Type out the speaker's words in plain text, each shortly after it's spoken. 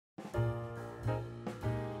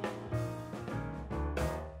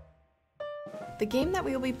The game that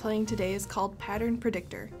we will be playing today is called Pattern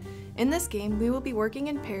Predictor. In this game, we will be working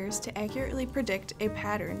in pairs to accurately predict a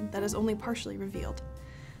pattern that is only partially revealed.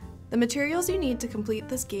 The materials you need to complete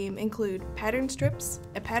this game include pattern strips,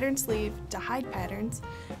 a pattern sleeve to hide patterns,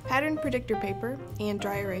 pattern predictor paper, and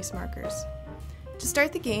dry erase markers. To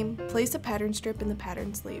start the game, place a pattern strip in the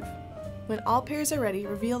pattern sleeve. When all pairs are ready,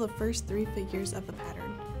 reveal the first 3 figures of the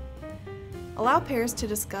pattern. Allow pairs to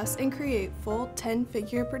discuss and create full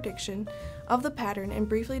 10-figure prediction of the pattern and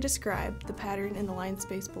briefly describe the pattern in the line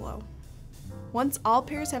space below. Once all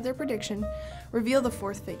pairs have their prediction, reveal the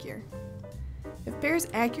 4th figure. If pairs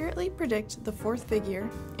accurately predict the 4th figure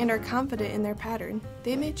and are confident in their pattern,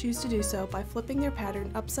 they may choose to do so by flipping their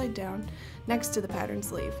pattern upside down next to the pattern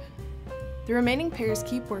sleeve. The remaining pairs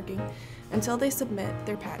keep working until they submit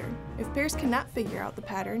their pattern. If pairs cannot figure out the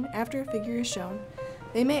pattern after a figure is shown,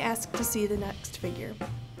 they may ask to see the next figure.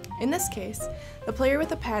 In this case, the player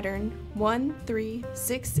with a pattern 1, 3,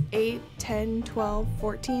 6, 8, 10, 12,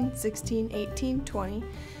 14, 16, 18, 20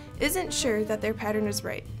 isn't sure that their pattern is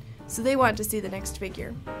right, so they want to see the next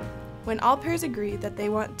figure. When all pairs agree that they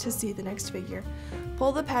want to see the next figure,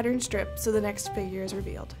 pull the pattern strip so the next figure is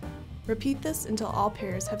revealed. Repeat this until all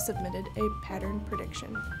pairs have submitted a pattern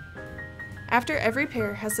prediction. After every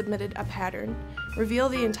pair has submitted a pattern, reveal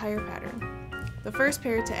the entire pattern. The first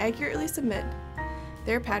pair to accurately submit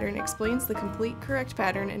their pattern explains the complete correct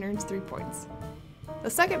pattern and earns 3 points. The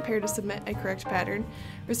second pair to submit a correct pattern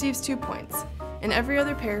receives 2 points, and every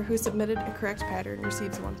other pair who submitted a correct pattern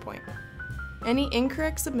receives 1 point. Any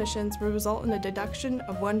incorrect submissions will result in a deduction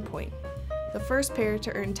of 1 point. The first pair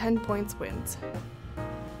to earn 10 points wins.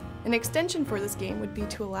 An extension for this game would be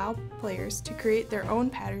to allow players to create their own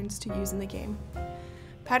patterns to use in the game.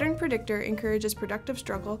 Pattern Predictor encourages productive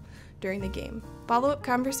struggle during the game. Follow-up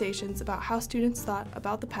conversations about how students thought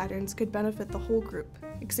about the patterns could benefit the whole group.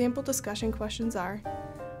 Example discussion questions are,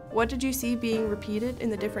 what did you see being repeated in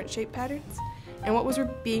the different shape patterns? And what was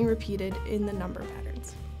being repeated in the number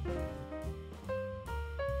patterns?